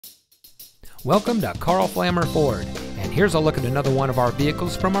Welcome to Karl Flammer Ford, and here's a look at another one of our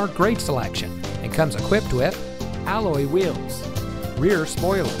vehicles from our great selection. It comes equipped with alloy wheels, rear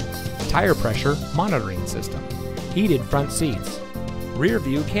spoiler, tire pressure monitoring system, heated front seats, rear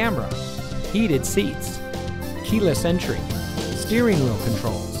view camera, heated seats, keyless entry, steering wheel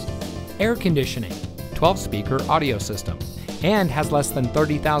controls, air conditioning, 12-speaker audio system, and has less than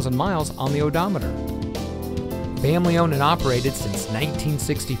 30,000 miles on the odometer. Family owned and operated since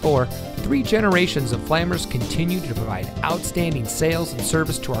 1964, 3 generations of Flammers continue to provide outstanding sales and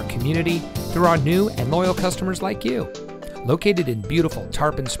service to our community through our new and loyal customers like you. Located in beautiful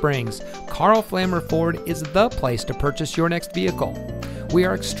Tarpon Springs, Karl Flammer Ford is the place to purchase your next vehicle. We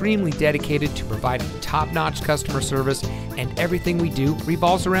are extremely dedicated to providing top-notch customer service, and everything we do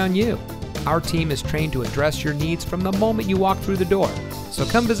revolves around you. Our team is trained to address your needs from the moment you walk through the door. So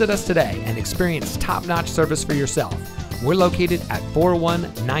come visit us today and experience top-notch service for yourself. We're located at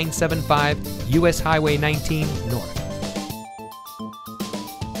 41975 US Highway 19 North.